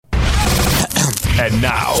And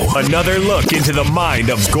now, another look into the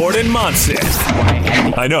mind of Gordon Monson.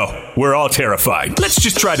 I know, we're all terrified. Let's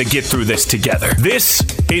just try to get through this together. This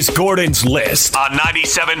is Gordon's List on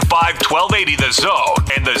 97.5 1280 The Zone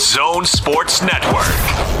and the Zone Sports Network.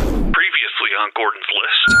 Previously on Gordon's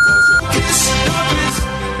List.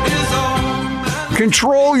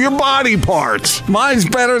 Control your body parts. Mine's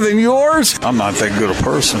better than yours. I'm not that good a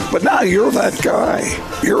person. But now you're that guy.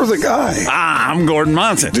 You're the guy. I'm Gordon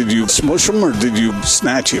Monson. Did you smush him or did you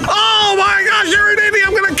snatch him? Oh my gosh, you're an idiot.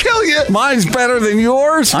 I'm going to kill you. Mine's better than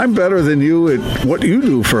yours. I'm better than you at what you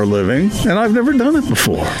do for a living, and I've never done it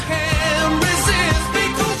before.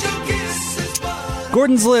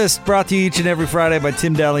 Gordon's List, brought to you each and every Friday by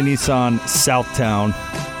Tim Daly Nissan, Southtown.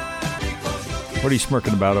 What are you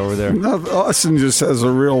smirking about over there? Austin just has a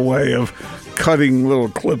real way of cutting little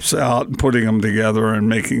clips out and putting them together and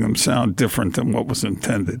making them sound different than what was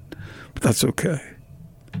intended. But that's okay.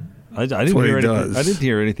 I didn't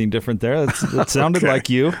hear anything different there. That sounded like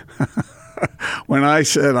you. When I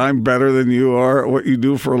said I'm better than you are at what you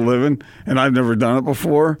do for a living, and I've never done it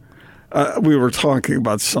before, we were talking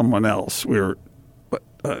about someone else.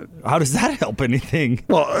 How does that help anything?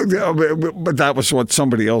 Well, but that was what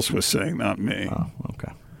somebody else was saying, not me. Oh,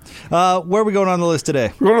 okay. Where are we going on the list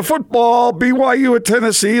today? We're going to football. BYU at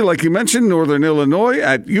Tennessee, like you mentioned, Northern Illinois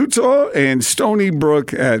at Utah, and Stony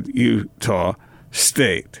Brook at Utah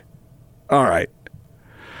State. All right.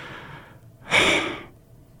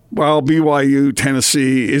 While BYU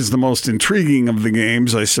Tennessee is the most intriguing of the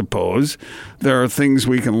games, I suppose, there are things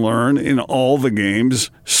we can learn in all the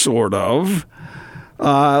games, sort of.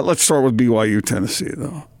 Let's start with BYU Tennessee,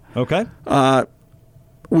 though. Okay.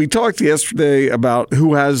 We talked yesterday about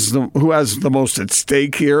who has the most at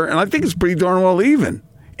stake here, and I think it's pretty darn well even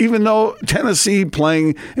though Tennessee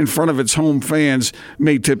playing in front of its home fans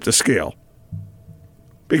may tip the scale.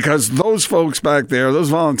 Because those folks back there, those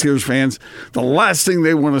Volunteers fans, the last thing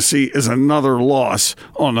they want to see is another loss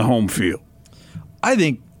on the home field. I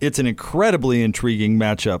think it's an incredibly intriguing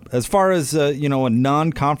matchup. As far as a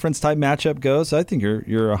non-conference type matchup goes, I think you're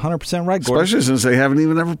 100% right, Gordon. Especially since they haven't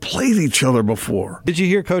even ever played each other before. Did you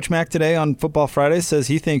hear Coach Mack today on Football Friday says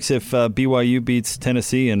he thinks if BYU beats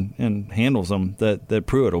Tennessee and handles them, that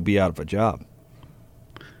Pruitt will be out of a job.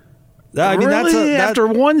 I mean, really? After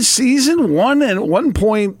one season,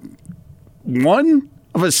 1.1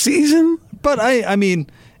 of a season? But I mean,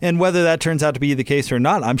 and whether that turns out to be the case or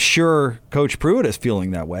not, I'm sure Coach Pruitt is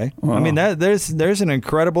feeling that way. Wow. I mean, there's an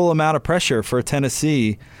incredible amount of pressure for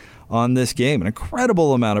Tennessee on this game, an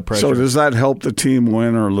incredible amount of pressure. So does that help the team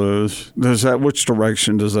win or lose? Which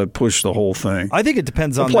direction does that push the whole thing? I think it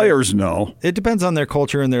depends on the players. It depends on their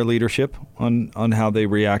culture and their leadership on how they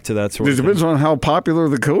react to that sort of thing. It depends on how popular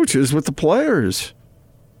the coach is with the players.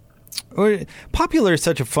 Popular is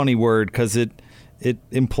such a funny word because it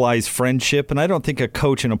implies friendship, and I don't think a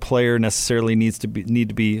coach and a player necessarily need to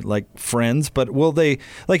be like friends. But will they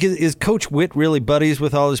is Coach Witt really buddies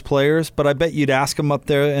with all his players? But I bet you'd ask them up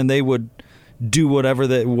there, and they would do whatever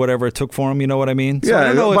it took for them. You know what I mean? So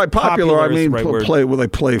yeah. By popular, I mean play. Will they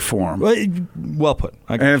play for him? Well put.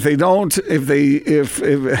 And if they don't,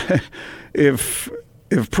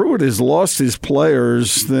 if Pruitt has lost his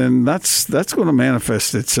players, then that's going to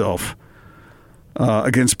manifest itself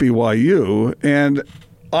against BYU. And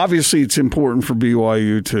obviously it's important for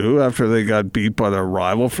BYU too, after they got beat by their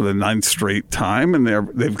rival for the 9th straight time, and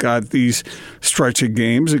they've got these stretch of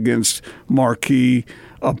games against marquee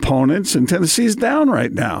opponents, and Tennessee's down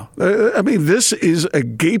right now. I mean, this is a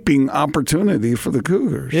gaping opportunity for the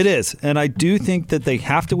Cougars. It is, and I do think that they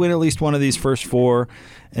have to win at least one of these first four,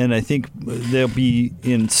 and I think they'll be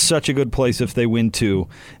in such a good place if they win two.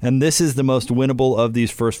 And this is the most winnable of these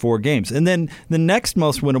first four games. And then the next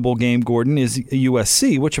most winnable game, Gordon, is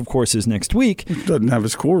USC, which of course is next week. Doesn't have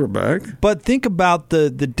his quarterback. But think about the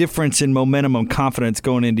difference in momentum and confidence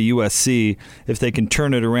going into USC if they can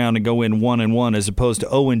turn it around and go in 1-1 as opposed to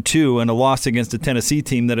 0-2 and a loss against a Tennessee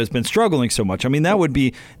team that has been struggling so much. I mean, that would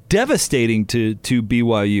be devastating to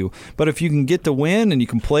BYU. But if you can get the win and you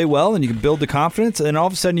can play well and you can build the confidence, and all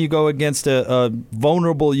of a sudden you go against a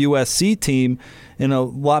vulnerable USC team in a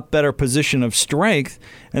lot better position of strength.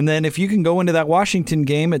 And then if you can go into that Washington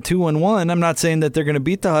game at 2-1, I'm not saying that they're going to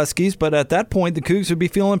beat the Huskies, but at that point the Cougs would be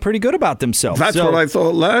feeling pretty good about themselves. That's what I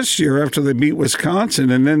thought last year after they beat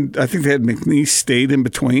Wisconsin, and then I think they had McNeese State in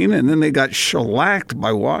between, and then they got shellacked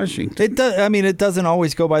by Washington. It doesn't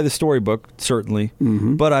always go by the storybook, certainly,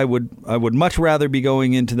 but I would much rather be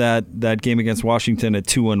going into that game against Washington at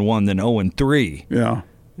 2-1 than 0-3. Yeah.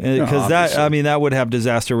 Because that would have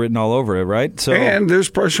disaster written all over it, right? So, and there's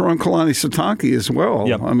pressure on Kalani Sitake as well.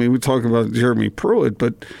 Yep. I mean, we talk about Jeremy Pruitt,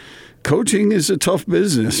 but coaching is a tough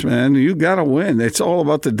business, man. You got to win. It's all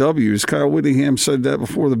about the W's. Kyle Whittingham said that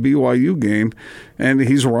before the BYU game, and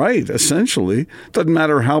he's right, essentially. Doesn't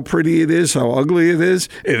matter how pretty it is, how ugly it is.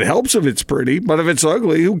 It helps if it's pretty, but if it's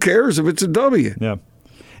ugly, who cares if it's a W? Yeah.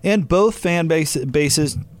 And both fan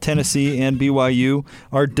bases, Tennessee and BYU,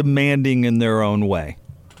 are demanding in their own way.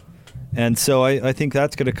 And so I think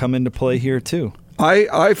that's going to come into play here, too.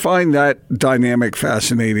 I find that dynamic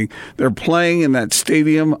fascinating. They're playing in that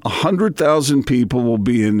stadium. 100,000 people will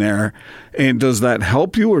be in there. And does that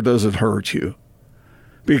help you or does it hurt you?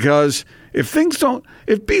 Because if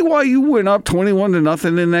BYU went up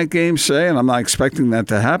 21-0 in that game, say, and I'm not expecting that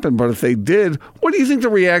to happen, but if they did, what do you think the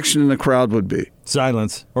reaction in the crowd would be?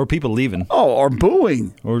 Silence, or people leaving. Oh, or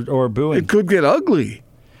booing. Or booing. It could get ugly.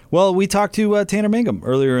 Well, we talked to Tanner Mangum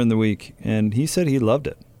earlier in the week, and he said he loved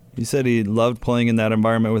it. He said he loved playing in that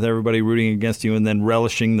environment with everybody rooting against you and then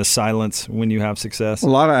relishing the silence when you have success. A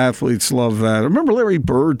lot of athletes love that. I remember Larry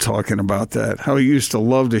Bird talking about that, how he used to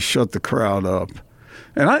love to shut the crowd up.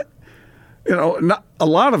 And not a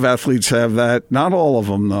lot of athletes have that. Not all of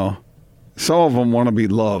them, though. Some of them want to be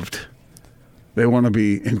loved. They want to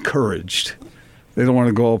be encouraged. They don't want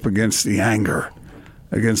to go up against the anger,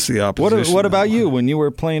 against the opposition. What about you when you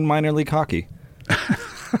were playing minor league hockey?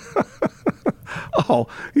 Oh,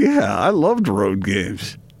 yeah. I loved road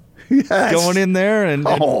games. Yes. Going in there and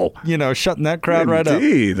shutting that crowd right up.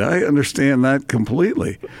 Indeed. I understand that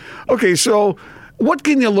completely. Okay, so what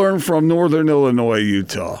can you learn from Northern Illinois,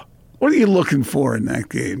 Utah? What are you looking for in that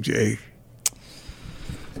game, Jake?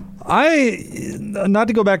 Not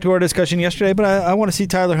to go back to our discussion yesterday, but I want to see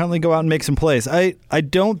Tyler Huntley go out and make some plays. I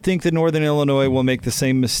don't think that Northern Illinois will make the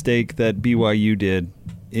same mistake that BYU did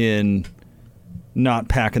in not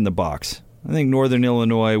packing the box. I think Northern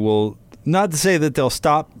Illinois will, not to say that they'll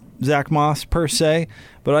stop Zach Moss per se,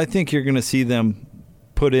 but I think you're going to see them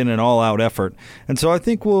put in an all-out effort. And so I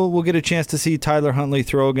think we'll get a chance to see Tyler Huntley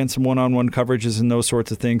throw against some one-on-one coverages and those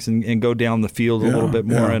sorts of things and go down the field a little bit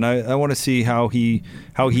more. Yeah. And I want to see how he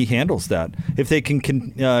handles that, if they can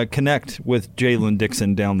connect with Jalen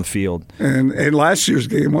Dixon down the field. And last year's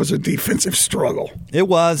game was a defensive struggle. It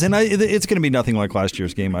was, and it's going to be nothing like last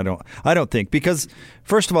year's game, I don't think, because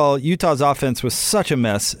first of all, Utah's offense was such a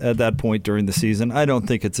mess at that point during the season. I don't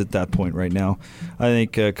think it's at that point right now. I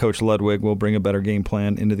think Coach Ludwig will bring a better game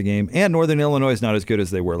plan into the game, and Northern Illinois is not as good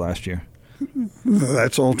as they were last year.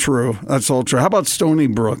 That's all true. How about Stony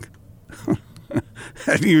Brook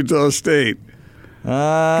at Utah State?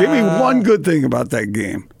 Give me one good thing about that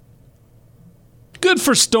game. Good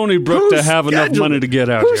for Stony Brook to have enough money to get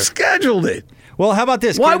out here. Who scheduled it? Well, how about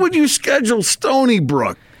this? Why would you schedule Stony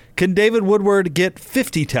Brook? Can David Woodward get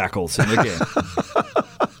 50 tackles in the game?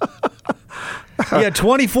 He had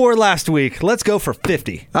 24 last week. Let's go for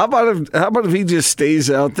 50. How about if he just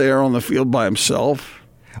stays out there on the field by himself?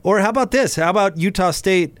 Or how about this? How about Utah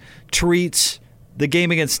State treats the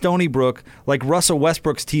game against Stony Brook like Russell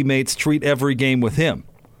Westbrook's teammates treat every game with him?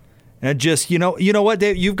 And just, you know what,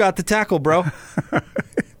 Dave? You've got the tackle, bro.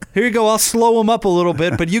 Here you go. I'll slow him up a little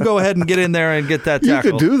bit, but you go ahead and get in there and get that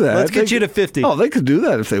tackle. You could do that. Let's get you to 50. Oh, they could do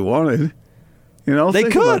that if they wanted. They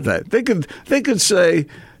think could. About that. They could say,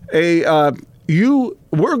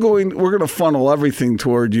 we're going to funnel everything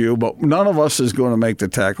toward you, but none of us is going to make the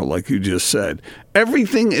tackle like you just said.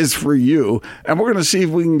 Everything is for you, and we're going to see if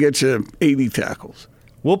we can get you 80 tackles.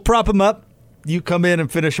 We'll prop him up. You come in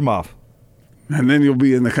and finish him off. And then you'll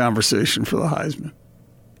be in the conversation for the Heisman.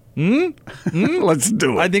 Let's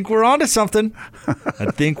do it. I think we're on to something.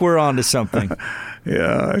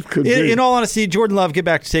 Yeah, it could be. In all honesty, Jordan Love, get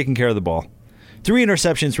back to taking care of the ball. 3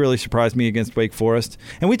 interceptions really surprised me against Wake Forest.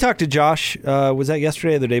 And we talked to Josh, was that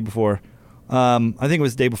yesterday or the day before? I think it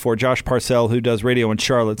was the day before, Josh Parcell, who does radio in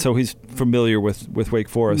Charlotte, so he's familiar with Wake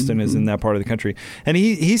Forest and is in that part of the country. And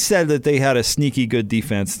he said that they had a sneaky good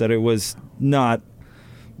defense, that it was not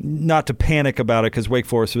to panic about it because Wake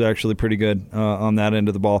Forest was actually pretty good on that end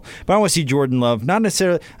of the ball. But I want to see Jordan Love, not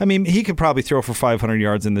necessarily – I mean, he could probably throw for 500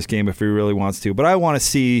 yards in this game if he really wants to, but I want to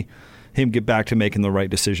see – him get back to making the right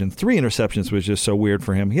decision. 3 interceptions was just so weird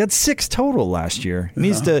for him. He had 6 total last year. He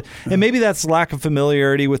needs to, and maybe that's lack of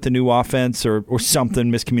familiarity with the new offense or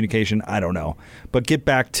something, miscommunication. I don't know. But get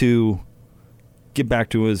back to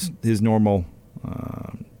his normal,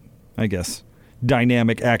 I guess,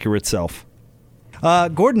 dynamic, accurate self.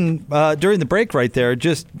 Gordon, during the break right there,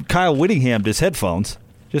 just Kyle Whittingham'd his headphones.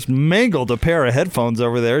 Just mangled a pair of headphones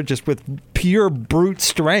over there just with pure brute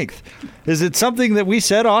strength. Is it something that we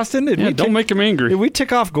said, Austin? Don't make him angry. Did we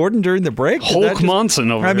tick off Gordon during the break? Hulk Monson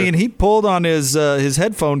over here. I mean, he pulled on his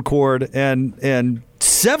headphone cord and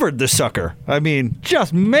severed the sucker. I mean,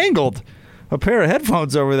 just mangled A pair of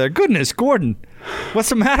headphones over there. Goodness, Gordon. What's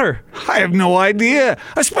the matter? I have no idea.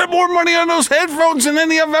 I spent more money on those headphones than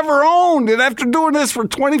any I've ever owned. And after doing this for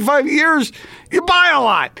 25 years, you buy a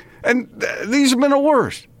lot. And these have been the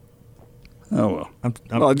worst. Oh, well.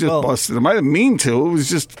 I just busted them. I didn't mean to. It was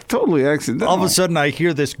just totally accidental. All of a sudden, I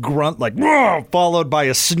hear this grunt like, followed by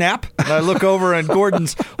a snap. And I look over, and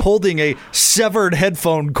Gordon's holding a severed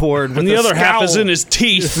headphone cord. And the other half is in his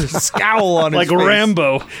teeth. Scowl on his like face.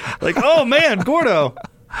 Rambo. Like, oh, man, Gordo.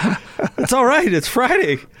 It's all right. It's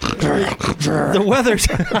Friday. The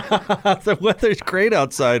weather's great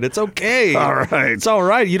outside. It's okay. All right. It's all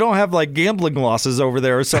right. You don't have like gambling losses over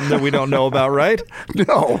there or something that we don't know about, right?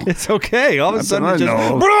 No. It's okay. All of a sudden,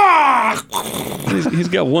 He's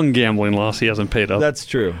got one gambling loss he hasn't paid up. That's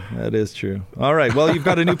true. That is true. All right. Well, you've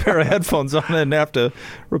got a new pair of headphones on and have to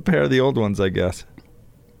repair the old ones, I guess.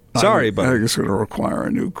 Sorry, I but think it's going to require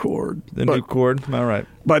a new cord. New cord? All right.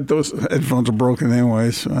 But those headphones are broken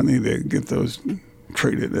anyway, so I need to get those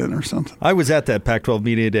traded in or something. I was at that Pac-12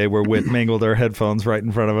 Media Day where Whit mangled our headphones right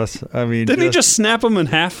in front of us. I mean, Didn't he just snap them in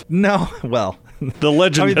half? No. Well, the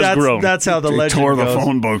legend has grown. That's how the legend tore goes. the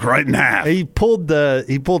phone book right in half. He pulled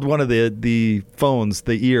one of the phones,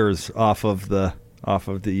 the ears off of the I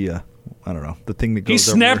don't know, the thing that goes.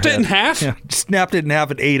 He over snapped your it in head. half. Yeah, snapped it in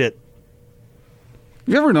half and ate it.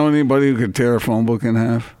 You ever know anybody who could tear a phone book in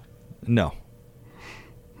half? No.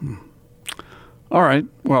 All right.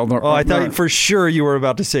 Well, I thought for sure you were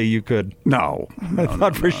about to say you could. No. I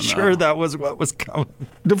thought for sure that was what was coming.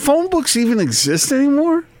 Do phone books even exist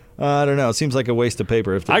anymore? I don't know. It seems like a waste of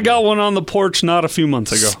paper. I got one on the porch not a few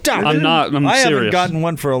months ago. Stop. I'm I serious. haven't gotten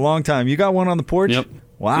one for a long time. You got one on the porch? Yep.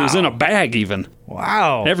 Wow. It was in a bag even.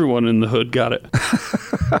 Wow. Everyone in the hood got it.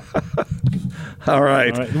 All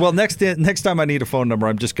right. Well, next time I need a phone number,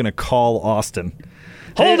 I'm just going to call Austin.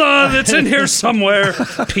 Hold on, it's in here somewhere.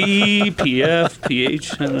 P, PF, PH,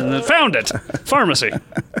 found it. Pharmacy.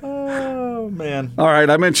 Oh, man. All right.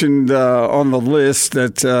 I mentioned on the list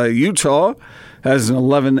that Utah has an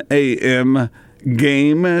 11 a.m.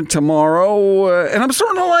 game tomorrow, and I'm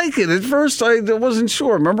starting to like it. At first, I wasn't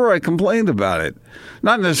sure. Remember, I complained about it.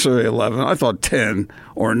 Not necessarily 11. I thought 10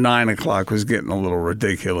 or 9 o'clock was getting a little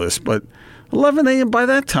ridiculous, but 11 a.m. by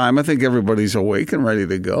that time, I think everybody's awake and ready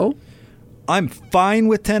to go. I'm fine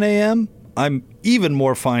with 10 a.m. I'm even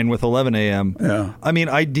more fine with 11 a.m. Yeah. I mean,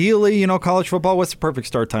 ideally, college football, what's the perfect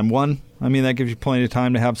start time? 1? I mean, that gives you plenty of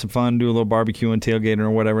time to have some fun, do a little barbecue and tailgating or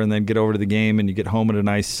whatever, and then get over to the game and you get home at a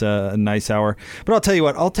nice hour. But I'll tell you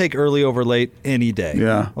what, I'll take early over late any day.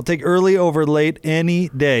 Yeah. I'll take early over late any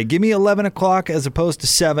day. Give me 11 o'clock as opposed to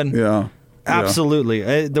 7. Yeah.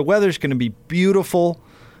 Absolutely. The weather's going to be beautiful.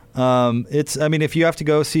 If you have to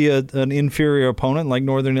go see an inferior opponent like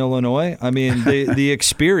Northern Illinois, I mean, the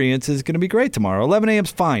experience is going to be great tomorrow. 11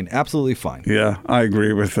 a.m.'s fine. Absolutely fine. Yeah, I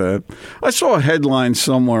agree with that. I saw a headline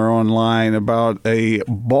somewhere online about a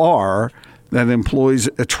bar that employs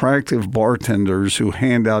attractive bartenders who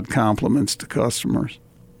hand out compliments to customers.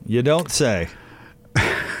 You don't say.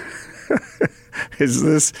 Is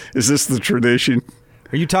this the tradition?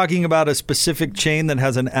 Are you talking about a specific chain that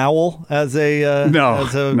has an owl as a no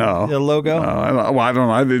logo? No, I don't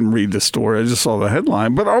know. I didn't read the story. I just saw the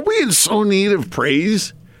headline. But are we in so need of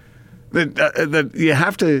praise that you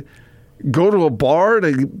have to go to a bar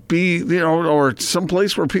to be, or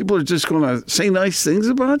someplace where people are just going to say nice things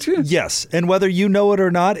about you? Yes, and whether you know it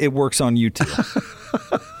or not, it works on you too.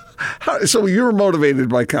 So you're motivated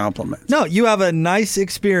by compliments? No, you have a nice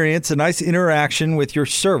experience, a nice interaction with your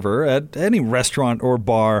server at any restaurant or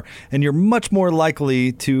bar, and you're much more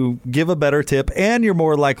likely to give a better tip, and you're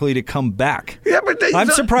more likely to come back. Yeah, but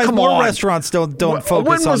I'm surprised more restaurants don't focus on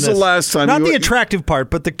this. When was the last time? Not the attractive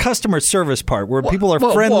part, but the customer service part, where people are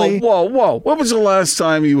friendly. Whoa! When was the last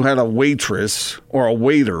time you had a waitress or a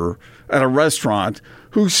waiter at a restaurant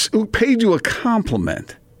who paid you a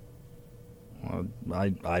compliment?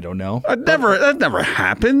 I don't know. That never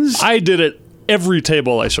happens. I did it every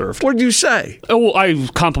table I served. What did you say? Oh, I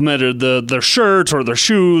complimented their shirts or their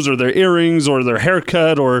shoes or their earrings or their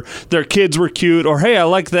haircut or their kids were cute or, hey, I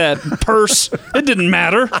like that purse. It didn't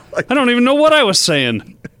matter. I don't even know what I was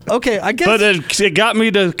saying. Okay, I guess. But it got me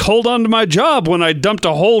to hold on to my job when I dumped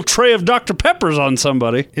a whole tray of Dr. Peppers on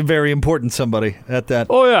somebody. A very important somebody at that.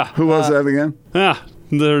 Oh, yeah. Who was that again?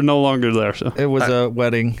 They're no longer there. So it was a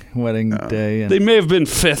wedding day. And they may have been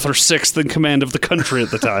 5th or 6th in command of the country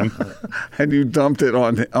at the time. And you dumped it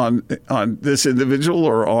on this individual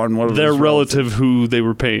or on one of their his relative who they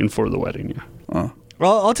were paying for the wedding. Yeah.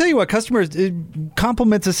 Well, I'll tell you what, customer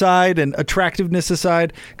compliments aside and attractiveness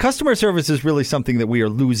aside, customer service is really something that we are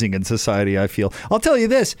losing in society, I feel. I'll tell you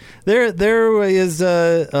this. There is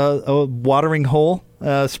a watering hole,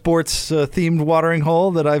 sports-themed watering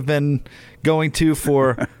hole that I've been going to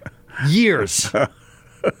for years.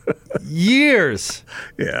 Years.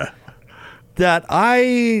 Yeah. That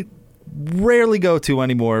I rarely go to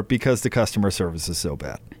anymore because the customer service is so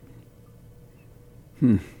bad.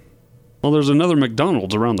 Well, there's another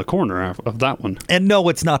McDonald's around the corner of that one. And no,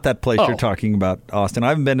 it's not that place Oh. you're talking about, Austin. I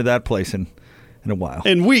haven't been to that place in a while.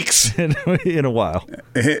 In weeks. in a while.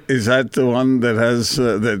 Is that the one that has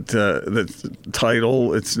that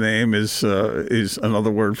title? Its name is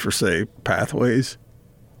another word for, say, pathways.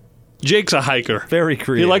 Jake's a hiker. Very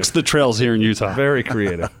creative. He likes the trails here in Utah. Very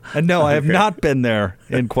creative. And no, I have not been there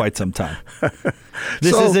in quite some time.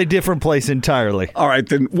 This is a different place entirely. All right,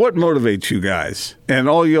 then what motivates you guys? And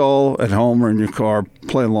all y'all at home or in your car,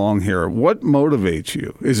 play along here. What motivates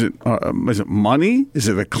you? Is it money? Is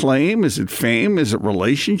it acclaim? Is it fame? Is it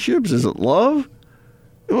relationships? Is it love?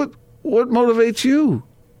 What motivates you?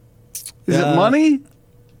 Is it money?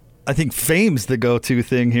 I think fame's the go-to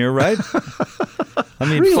thing here, right? I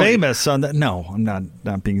mean, Really? famous on that. No, I'm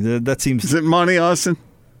not being. That seems. Is it money, Austin?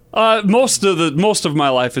 Most of my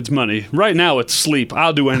life, it's money. Right now, it's sleep.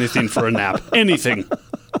 I'll do anything for a nap. Anything.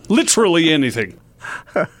 Literally anything.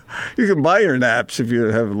 You can buy your naps if you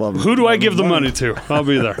have love. Who do I give the money to? I'll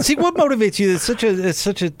be there. See, what motivates you? It's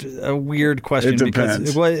such a weird question. It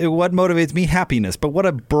depends. Because what motivates me? Happiness. But what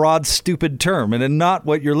a broad, stupid term, and not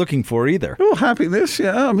what you're looking for either. Well, happiness,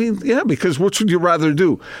 yeah. I mean, yeah, because what would you rather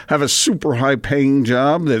do? Have a super high-paying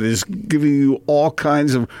job that is giving you all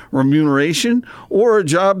kinds of remuneration, or a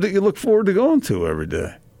job that you look forward to going to every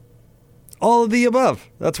day? All of the above.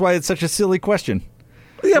 That's why it's such a silly question.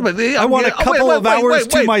 Yeah, but I want a couple of hours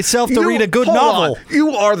to myself to read a good hold novel. on.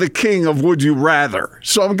 You are the king of would you rather.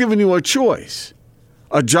 So I'm giving you a choice.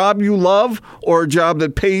 A job you love or a job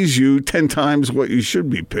that pays you 10 times what you should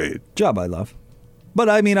be paid. Job I love.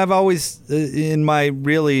 But I mean, I've always, in my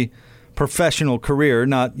really professional career,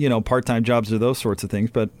 not, part-time jobs or those sorts of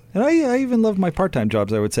things, but and I even loved my part-time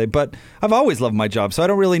jobs, I would say. But I've always loved my job, so I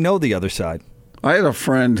don't really know the other side. I had a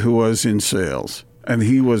friend who was in sales, and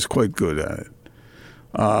he was quite good at it.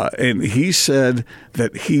 And he said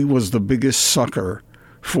that he was the biggest sucker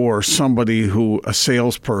for somebody a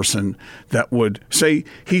salesperson that would say,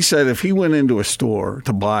 he said if he went into a store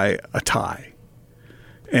to buy a tie,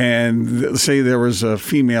 and say there was a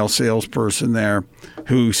female salesperson there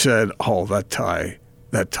who said, oh, that tie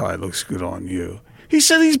looks good on you. He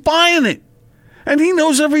said he's buying it. And he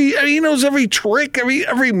knows every trick,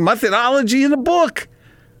 every methodology in the book.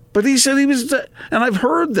 But he said he was, and I've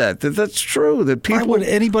heard that's true. That people. Why would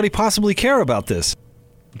anybody possibly care about this?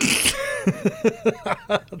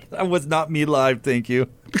 That was not me live, thank you.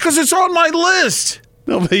 Because it's on my list.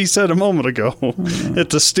 No, but he said a moment ago,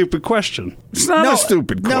 it's a stupid question. It's not a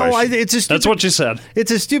stupid question. No, it's a stupid. That's what you said. It's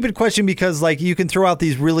a stupid question because, you can throw out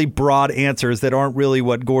these really broad answers that aren't really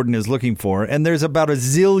what Gordon is looking for, and there's about a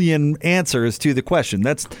zillion answers to the question.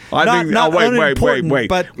 That's not unimportant.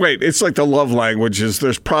 Wait. It's like the love languages.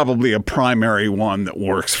 There's probably a primary one that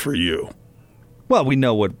works for you. Well, we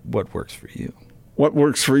know what works for you. What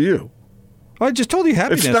works for you? I just told you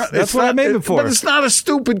happiness. That's what I made it for. But it's not a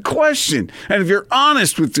stupid question. And if you're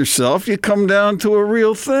honest with yourself, you come down to a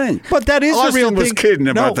real thing. But that is Austin a real thing. was kidding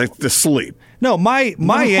about the sleep. No, my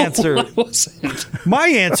answer. I wasn't. My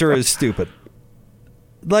answer is stupid.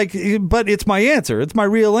 But it's my answer. It's my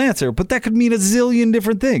real answer. But that could mean a zillion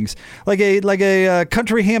different things. Like a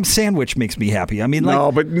country ham sandwich makes me happy. I mean,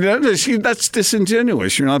 no, but that's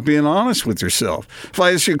disingenuous. You're not being honest with yourself. If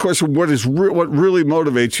I ask you a question, what really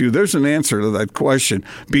motivates you? There's an answer to that question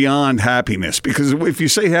beyond happiness. Because if you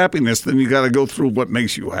say happiness, then you got to go through what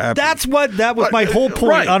makes you happy. That was my whole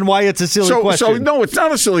point right. on why it's a silly question. So no, it's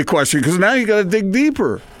not a silly question because now you got to dig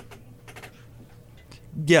deeper.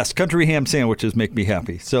 Yes, country ham sandwiches make me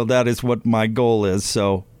happy. So that is what my goal is.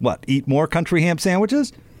 So what? Eat more country ham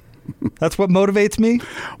sandwiches? That's what motivates me?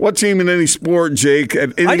 What team in any sport, Jake? I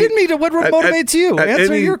didn't mean to. What motivates you?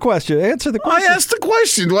 Answer your question. Answer the question. I asked the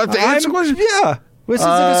question. Do I have to answer the question? Yeah. This is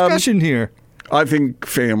a discussion here. I think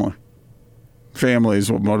family. Family is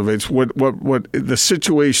what motivates. What the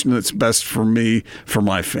situation that's best for me, for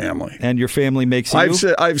my family. And your family makes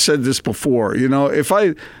you? I've said this before. If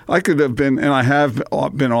I could have been, and I have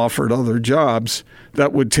been offered other jobs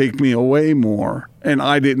that would take me away more, and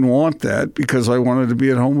I didn't want that because I wanted to be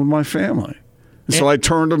at home with my family. So I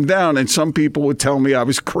turned them down, and some people would tell me I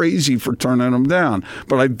was crazy for turning them down.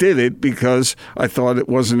 But I did it because I thought it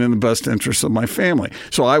wasn't in the best interest of my family.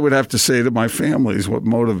 So I would have to say that my family is what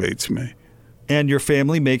motivates me. And your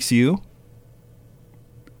family makes you?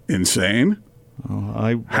 Insane?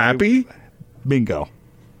 Happy? Bingo.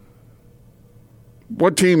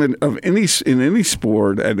 What team in any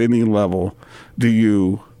sport at any level do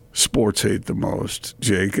you sports hate the most,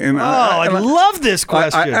 Jake? And I love this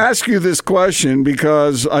question. I ask you this question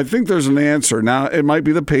because I think there's an answer. Now, it might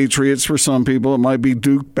be the Patriots for some people. It might be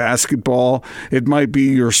Duke basketball. It might be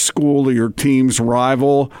your school or your team's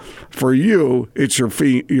rival. For you, it's your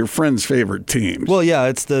friend's favorite team. Well, yeah,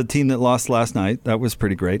 it's the team that lost last night. That was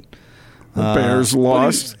pretty great. The Bears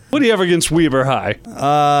lost. What do you have against Weber High?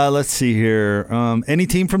 Let's see here. Any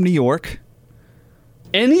team from New York.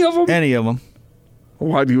 Any of them? Any of them.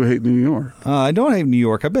 Why do you hate New York? I don't hate New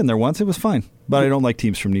York. I've been there once. It was fine. But I don't like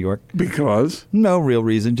teams from New York. Because? No real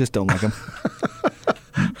reason. Just don't like them.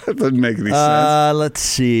 That doesn't make any sense. Let's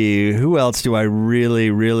see. Who else do I really,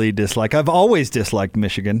 really dislike? I've always disliked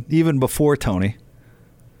Michigan, even before Tony.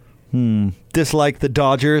 Dislike the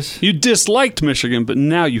Dodgers. You disliked Michigan, but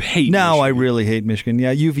now you hate Now Michigan. I really hate Michigan.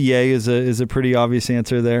 Yeah, UVA is a pretty obvious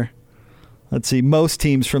answer there. Let's see. Most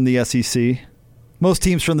teams from the SEC. Most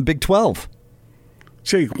teams from the Big 12.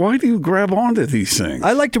 Jake, why do you grab onto these things?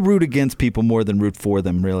 I like to root against people more than root for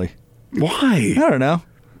them, really. Why? I don't know.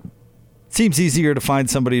 Seems easier to find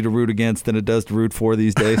somebody to root against than it does to root for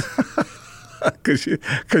these days. Because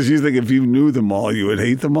you think if you knew them all, you would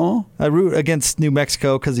hate them all? I root against New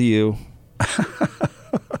Mexico because of you.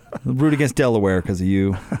 Root against Delaware because of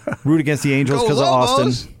you. Root against the Angels because of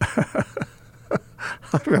Austin.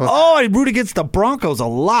 I root against the Broncos a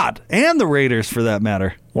lot, and the Raiders for that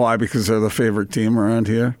matter. Why? Because they're the favorite team around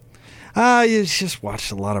here? You just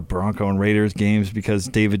watched a lot of Bronco and Raiders games because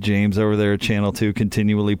David James over there at Channel 2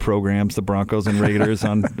 continually programs the Broncos and Raiders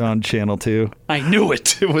on Channel 2. I knew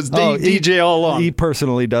it. It was DJ all along. He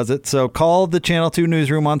personally does it. So call the Channel 2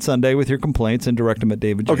 newsroom on Sunday with your complaints and direct them at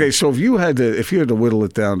David James. Okay, so if you had to whittle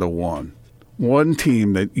it down to one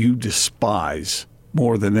team that you despise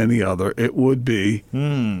more than any other, it would be. Would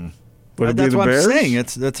it be That's the what Bears? I'm saying.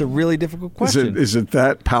 That's a really difficult question. Is it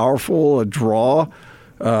that powerful a draw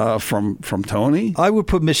from Tony? I would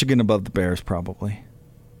put Michigan above the Bears probably.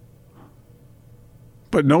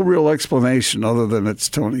 But no real explanation other than it's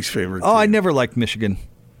Tony's favorite team. I never liked Michigan.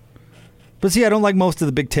 But see, I don't like most of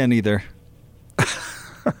the Big Ten either.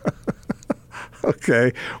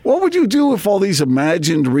 Okay. What would you do if all these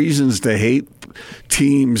imagined reasons to hate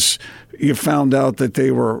teams, you found out that they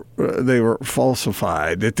were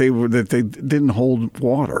falsified, that they didn't hold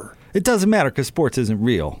water? It doesn't matter because sports isn't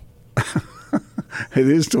real. It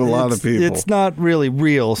is to a lot of people. It's not really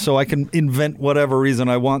real, so I can invent whatever reason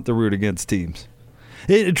I want to root against teams.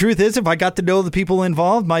 The truth is, if I got to know the people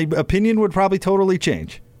involved, my opinion would probably totally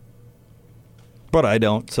change. But I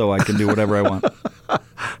don't, so I can do whatever I want.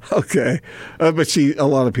 Okay. But see, a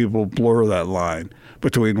lot of people blur that line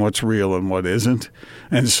between what's real and what isn't.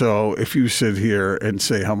 And so if you sit here and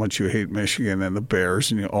say how much you hate Michigan and the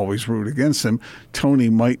Bears and you always root against them, Tony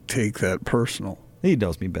might take that personal. He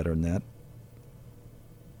knows me better than that.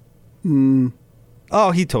 Oh,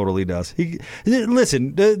 he totally does.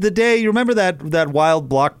 Listen, the day, you remember that wild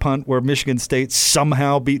block punt where Michigan State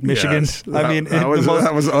somehow beat Michigan? Yes, I mean, that in the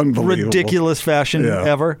most was unbelievable. ridiculous fashion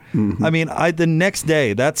ever. Mm-hmm. I mean, the next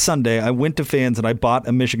day, that Sunday, I went to Fans and I bought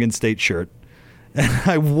a Michigan State shirt. And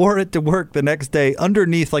I wore it to work the next day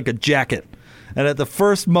underneath like a jacket. And at the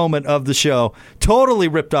first moment of the show, totally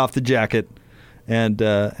ripped off the jacket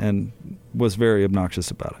and was very obnoxious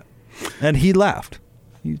about it. And he laughed.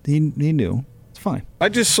 He knew. It's fine. I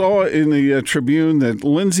just saw in the Tribune that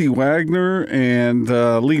Lindsey Wagner and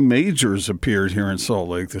Lee Majors appeared here in Salt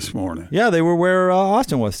Lake this morning. Yeah, they were where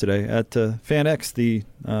Austin was today at FanX, the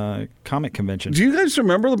comic convention. Do you guys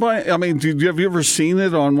remember have you ever seen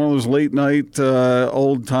it on one of those late night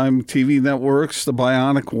old time TV networks, The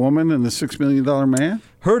Bionic Woman and the $6 Million Man?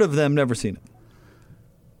 Heard of them, never seen it.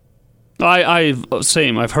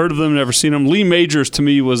 Same. I've heard of them, never seen them. Lee Majors, to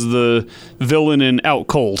me, was the villain in Out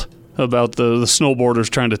Cold about the snowboarders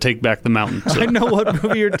trying to take back the mountain. So. I know what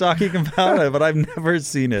movie you're talking about, but I've never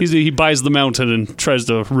seen it. He buys the mountain and tries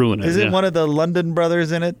to ruin it. Is it one of the London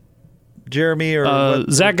brothers in it? Jeremy or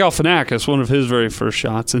Zach Galifianakis, one of his very first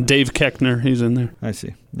shots, and Dave Koechner, he's in there. I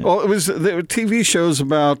see. Yeah. Well, there were TV shows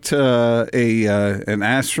about an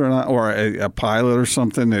astronaut or a pilot or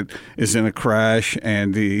something that is in a crash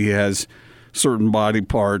and he has certain body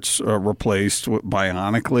parts replaced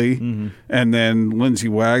bionically, and then Lindsey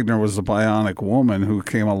Wagner was the bionic woman who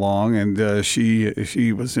came along, and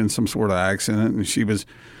she was in some sort of accident, and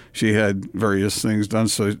she had various things done.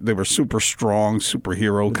 So they were super strong,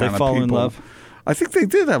 superhero kind of people. They fall in love. I think they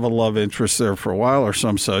did have a love interest there for a while or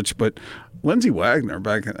some such, but Lindsey Wagner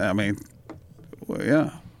Well,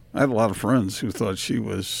 yeah. I had a lot of friends who thought she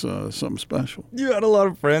was something special. You had a lot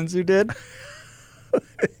of friends who did?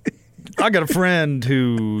 I got a friend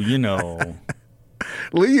who,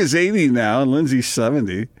 Lee is 80 now, and Lindsay's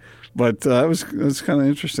 70. But it was kind of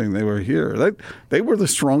interesting. They were here. They were the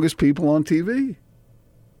strongest people on TV.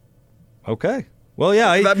 Okay. Well,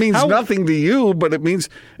 yeah. That means nothing to you, but it means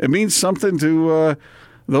something to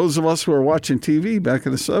those of us who are watching TV back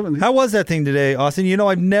in the 70s. How was that thing today, Austin?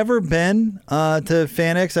 I've never been to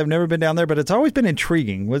FanX. I've never been down there, but it's always been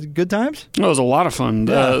intriguing. Was it good times? It was a lot of fun.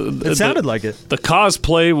 Yeah, it sounded like it. The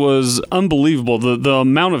cosplay was unbelievable. The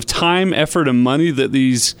amount of time, effort, and money that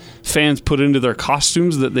these fans put into their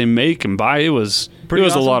costumes that they make and buy, it was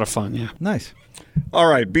awesome. A lot of fun, yeah. Nice. All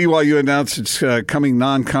right, BYU announced its coming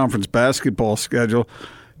non-conference basketball schedule.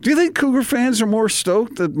 Do you think Cougar fans are more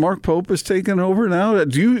stoked that Mark Pope has taken over now?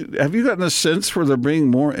 Have you gotten a sense for there being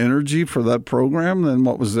more energy for that program than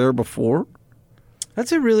what was there before?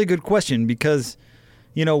 That's a really good question because,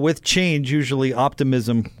 with change, usually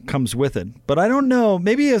optimism comes with it. But I don't know.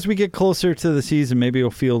 Maybe as we get closer to the season, maybe you'll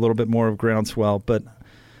feel a little bit more of groundswell. But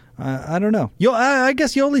I don't know. I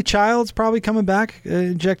guess Yoli Child's probably coming back,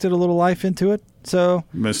 injected a little life into it. So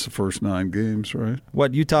missed the first 9 games, right?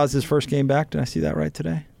 What, Utah's his first game back? Did I see that right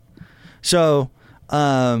today? So,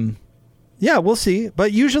 yeah, we'll see.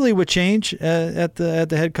 But usually with change at the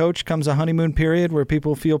head coach comes a honeymoon period where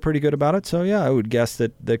people feel pretty good about it. So, yeah, I would guess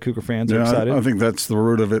that Cougar fans are excited. I think that's the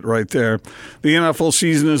root of it right there. The NFL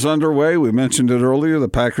season is underway. We mentioned it earlier. The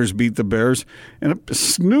Packers beat the Bears in a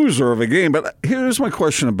snoozer of a game. But here's my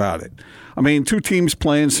question about it. I mean, 2 teams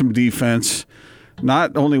playing some defense.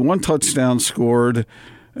 Not only 1 touchdown scored.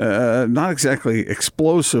 Not exactly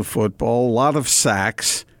explosive football. A lot of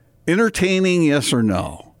sacks. Entertaining, yes or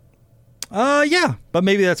no? Yeah, but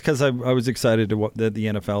maybe that's because I was excited that the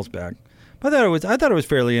NFL's back. But I thought it was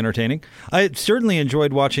fairly entertaining. I certainly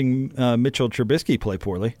enjoyed watching Mitchell Trubisky play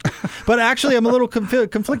poorly. But actually, I'm a little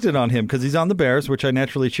conflicted on him because he's on the Bears, which I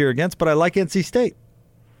naturally cheer against. But I like NC State.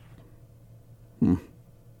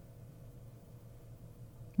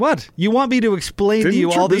 What? You want me to explain to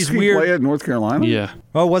you all these weird... Didn't Trubisky play at North Carolina? Yeah.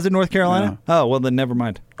 Oh, was it North Carolina? Yeah. Oh, well, then never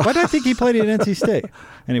mind. Why did I think he played at NC State?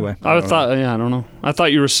 Anyway. I don't know. I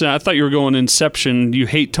thought you were going Inception. You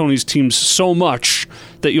hate Tony's teams so much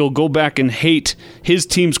that you'll go back and hate his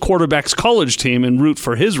team's quarterback's college team and root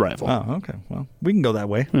for his rival. Oh, okay. Well, we can go that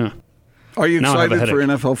way. Yeah. Are you excited for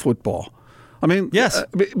NFL football? I mean, yes.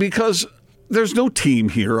 Because... there's no team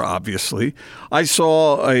here, obviously. I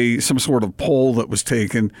saw some sort of poll that was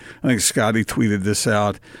taken. I think Scotty tweeted this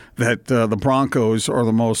out, that the Broncos are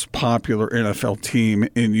the most popular NFL team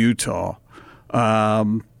in Utah.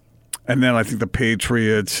 And then I think the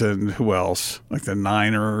Patriots and who else? Like the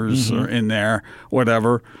Niners are in there,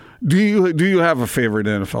 whatever. Do you have a favorite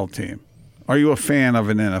NFL team? Are you a fan of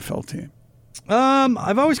an NFL team?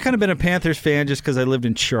 I've always kind of been a Panthers fan just because I lived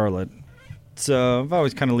in Charlotte. So I've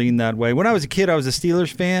always kind of leaned that way. When I was a kid, I was a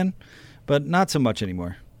Steelers fan, but not so much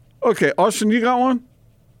anymore. Okay, Austin, you got one?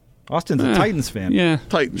 Austin's a Titans fan. Yeah,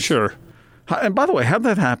 Titans. Sure. And by the way, how'd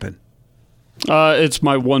that happen? It's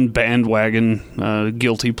my one bandwagon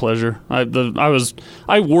guilty pleasure.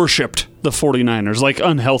 I worshipped the 49ers, like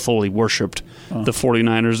unhealthily worshipped the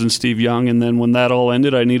 49ers and Steve Young. And then when that all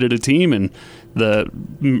ended, I needed a team. And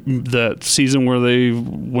the season where they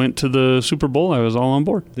went to the Super Bowl, I was all on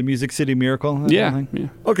board. The Music City Miracle? Yeah.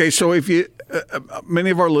 Okay, so if you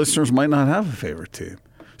many of our listeners might not have a favorite team.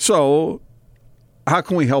 So how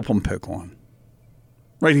can we help them pick one?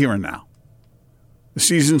 Right here and now. The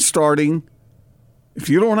season's starting. If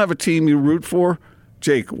you don't have a team you root for,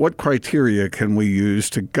 Jake, what criteria can we use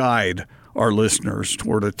to guide our listeners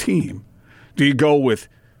toward a team? Do you go with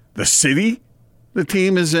the city the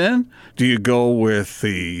team is in? Do you go with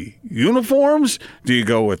the uniforms? Do you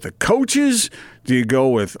go with the coaches? Do you go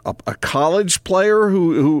with a college player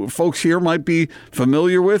who folks here might be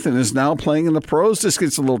familiar with and is now playing in the pros? This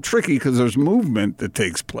gets a little tricky because there's movement that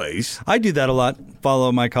takes place. I do that a lot,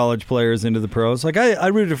 follow my college players into the pros. Like I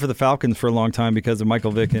rooted for the Falcons for a long time because of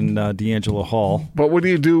Michael Vick and D'Angelo Hall. But what do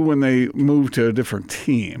you do when they move to a different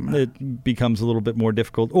team? It becomes a little bit more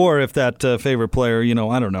difficult. Or if that favorite player,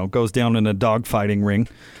 I don't know, goes down in a dogfighting ring.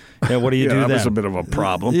 Yeah, what do you do then? That was a bit of a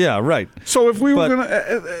problem. Yeah, right. So if we were going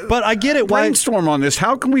to but I get it. Brainstorm on this.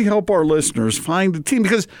 How can we help our listeners find a team?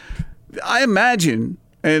 Because I imagine,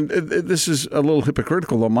 and this is a little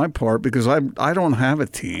hypocritical on my part because I don't have a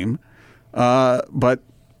team, but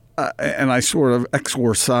and I sort of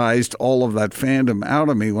exorcised all of that fandom out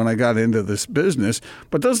of me when I got into this business.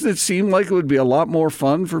 But doesn't it seem like it would be a lot more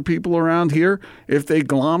fun for people around here if they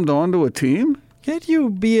glommed onto a team? Can't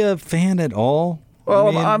you be a fan at all? Well,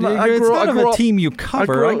 it's kind of a team you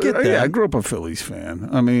cover. I get that. Yeah, I grew up a Phillies fan.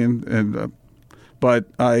 I mean, but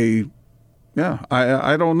I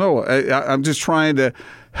don't know. I'm just trying to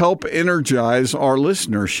help energize our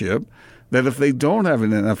listenership that if they don't have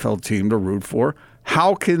an NFL team to root for,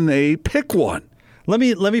 how can they pick one? Let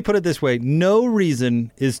me put it this way. No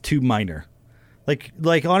reason is too minor.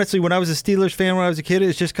 Like honestly, when I was a Steelers fan when I was a kid,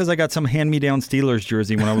 it's just because I got some hand-me-down Steelers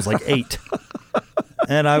jersey when I was like 8.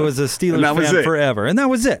 And I was a Steelers fan forever. And that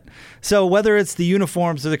was it. So whether it's the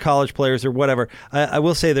uniforms or the college players or whatever, I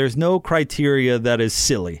will say there's no criteria that is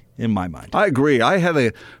silly in my mind. I agree. I had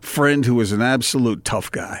a friend who was an absolute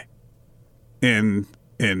tough guy in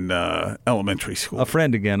elementary school. A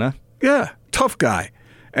friend again, huh? Yeah, tough guy.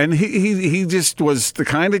 And he just was the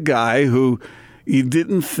kind of guy who you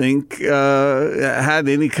didn't think had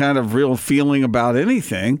any kind of real feeling about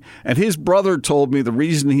anything. And his brother told me the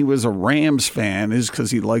reason he was a Rams fan is because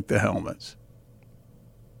he liked the helmets.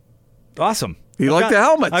 Awesome. He liked the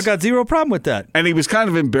helmets. I've got zero problem with that. And he was kind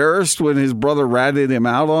of embarrassed when his brother ratted him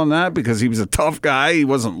out on that because he was a tough guy. He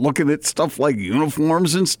wasn't looking at stuff like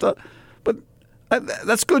uniforms and stuff. But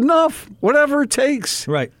that's good enough. Whatever it takes.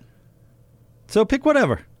 Right. So pick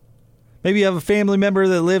whatever. Maybe you have a family member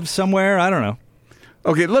that lives somewhere. I don't know.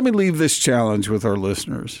 Okay, let me leave this challenge with our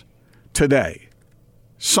listeners. Today,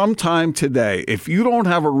 sometime today, if you don't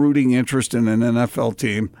have a rooting interest in an NFL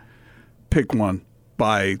team, pick one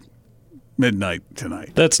by midnight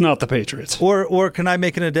tonight. That's not the Patriots. Or can I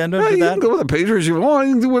make an addendum to that? You can go with the Patriots you want.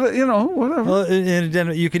 You can do whatever. Well, an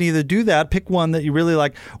addendum, you can either do that, pick one that you really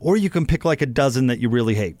like, or you can pick like a dozen that you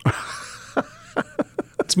really hate.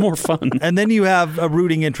 It's more fun. And then you have a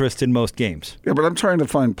rooting interest in most games. Yeah, but I'm trying to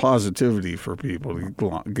find positivity for people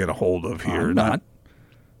to get a hold of here. I'm not.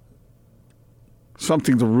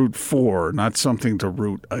 Something to root for, not something to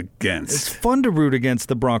root against. It's fun to root against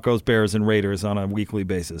the Broncos, Bears, and Raiders on a weekly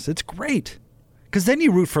basis. It's great. Because then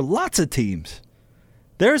you root for lots of teams.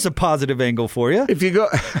 There's a positive angle for you. If you go...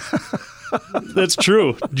 That's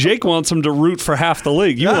true. Jake wants him to root for half the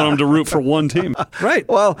league. You want him to root for one team. Right.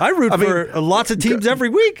 Well, I root for lots of teams every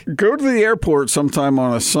week. Go to the airport sometime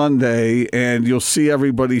on a Sunday, and you'll see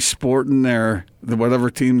everybody sporting whatever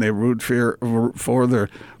team they root for.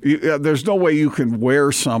 There's no way you can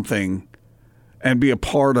wear something and be a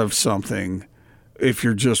part of something if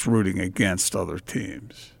you're just rooting against other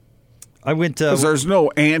teams. Because there's no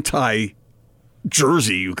anti-jersey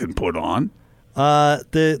you can put on.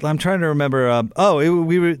 I'm trying to remember. And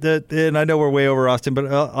I know we're way over, Austin, but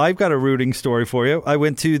I've got a rooting story for you. I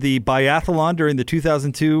went to the biathlon during the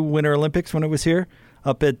 2002 Winter Olympics when it was here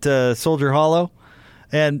up at Soldier Hollow.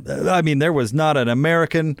 And I mean, there was not an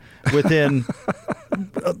American within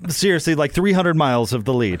seriously like 300 miles of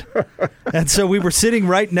the lead. And so we were sitting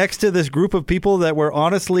right next to this group of people that were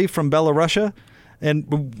honestly from Belarusia. And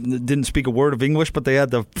didn't speak a word of English, but they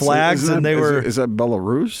had the flags, and they were... Is that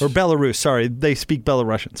Belarus? Or Belarus, sorry. They speak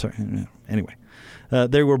Belarusian, sorry. Anyway,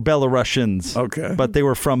 they were Belarusians. Okay. But they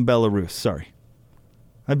were from Belarus, sorry.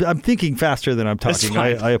 I'm thinking faster than I'm talking.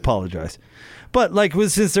 I apologize. But,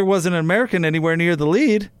 since there wasn't an American anywhere near the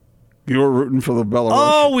lead... You were rooting for the Belarus.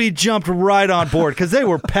 Oh, we jumped right on board because they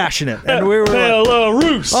were passionate. And we were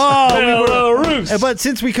Belarus! Belarus! But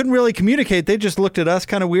since we couldn't really communicate, they just looked at us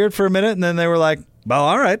kind of weird for a minute, and then they were like, well,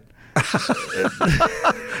 all right.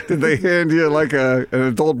 Did they hand you like an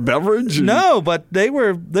adult beverage? No, but they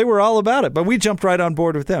were all about it. But we jumped right on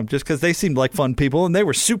board with them just because they seemed like fun people and they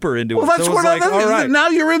were super into it. Well, that's what all right. Now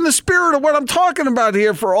you're in the spirit of what I'm talking about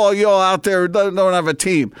here for all y'all out there who don't have a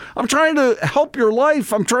team. I'm trying to help your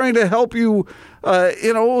life. I'm trying to help you,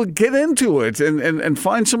 get into it and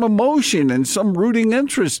find some emotion and some rooting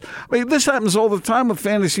interest. I mean, this happens all the time with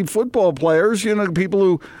fantasy football players.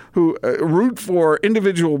 People who root for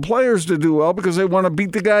individual players to do well because they want to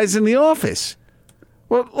beat the guys in the office.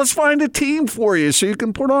 Well, let's find a team for you so you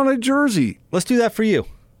can put on a jersey. Let's do that for you.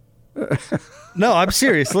 No, I'm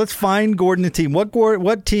serious. Let's find Gordon a team.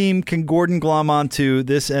 What team can Gordon glom onto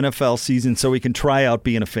this NFL season so he can try out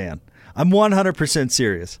being a fan? I'm 100%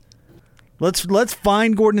 serious. Let's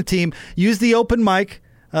find Gordon a team. Use the open mic.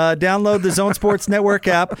 Download the Zone Sports Network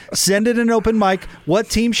app. Send it an open mic. What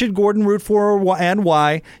team should Gordon root for and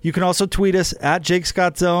why? You can also tweet us at Jake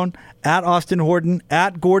Scott Zone, at Austin Horton,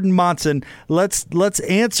 at Gordon Monson. Let's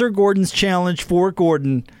answer Gordon's challenge for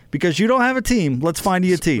Gordon because you don't have a team. Let's find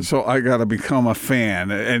you a team. So I got to become a fan,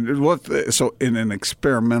 and so in an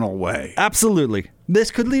experimental way. Absolutely. This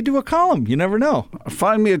could lead to a column. You never know.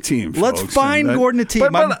 Find me a team, folks. Let's find Gordon a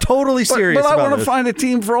team. I'm totally serious about it. But I want to find a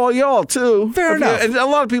team for all y'all, too. Fair enough. And a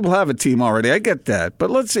lot of people have a team already. I get that.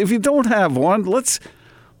 But if you don't have one, let's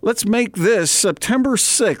make this September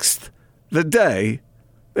 6th the day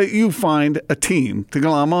that you find a team to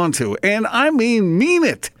glom onto. And I mean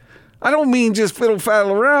it. I don't mean just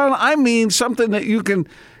fiddle-faddle around. I mean something that you can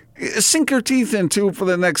sink your teeth into for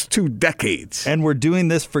the next 2 decades. And we're doing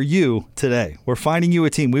this for you today. We're finding you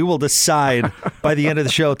a team. We will decide by the end of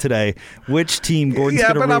the show today which team Gordon's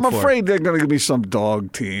going to root for. Yeah, but I'm afraid they're going to give me some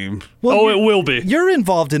dog team. Well, it will be. You're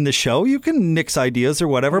involved in the show. You can nix ideas or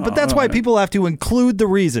whatever, but that's why people have to include the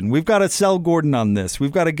reason. We've got to sell Gordon on this.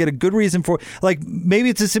 We've got to get a good reason for, like, maybe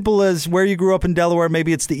it's as simple as where you grew up in Delaware.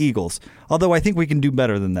 Maybe it's the Eagles. Although I think we can do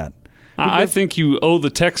better than that. I think you owe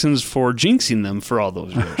the Texans for jinxing them for all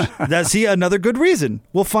those years. That's another good reason.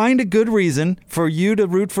 We'll find a good reason for you to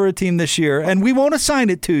root for a team this year, and we won't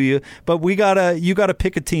assign it to you, but you gotta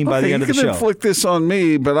pick a team by the end of the show. You can inflict this on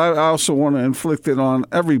me, but I also want to inflict it on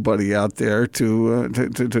everybody out there to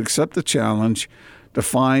accept the challenge to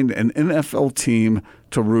find an NFL team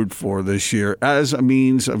to root for this year as a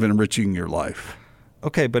means of enriching your life.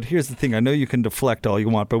 Okay, but here's the thing. I know you can deflect all you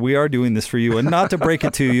want, but we are doing this for you. And not to break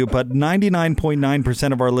it to you, but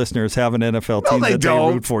 99.9% of our listeners have an NFL team that they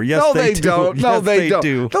root for. Yes, they do. No, they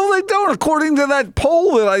don't. No, they don't. According to that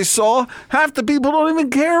poll that I saw, half the people don't even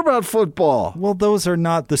care about football. Well, those are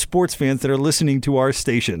not the sports fans that are listening to our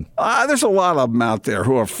station. There's a lot of them out there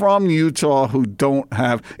who are from Utah who don't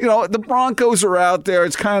have, the Broncos are out there.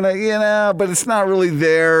 It's kind of, but it's not really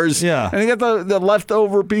theirs. Yeah. And you got the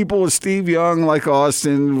leftover people with Steve Young like us for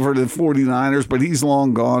the 49ers, but he's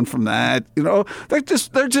long gone from that.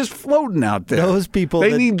 They're just floating out there. Those people,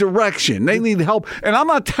 they need direction. They need help. And I'm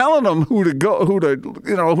not telling them who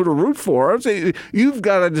to root for. I'm saying you've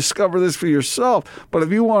got to discover this for yourself. But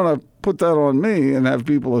if you want to put that on me and have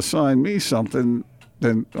people assign me something,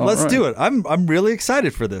 then let's do it. I'm really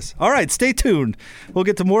excited for this. All right, stay tuned. We'll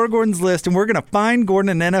get to more of Gordon's list, and we're going to find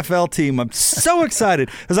Gordon an NFL team. I'm so excited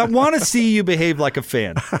because I want to see you behave like a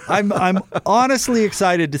fan. I'm honestly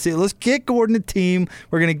excited to see it. Let's get Gordon a team.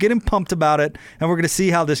 We're going to get him pumped about it, and we're going to see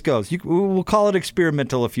how this goes. We'll call it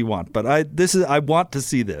experimental if you want, but I want to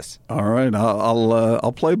see this. All right,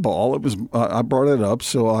 I'll play ball. It was I brought it up,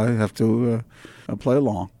 so I have to play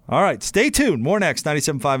along. All right, stay tuned. More next.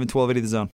 97.5 and 1280 The Zone.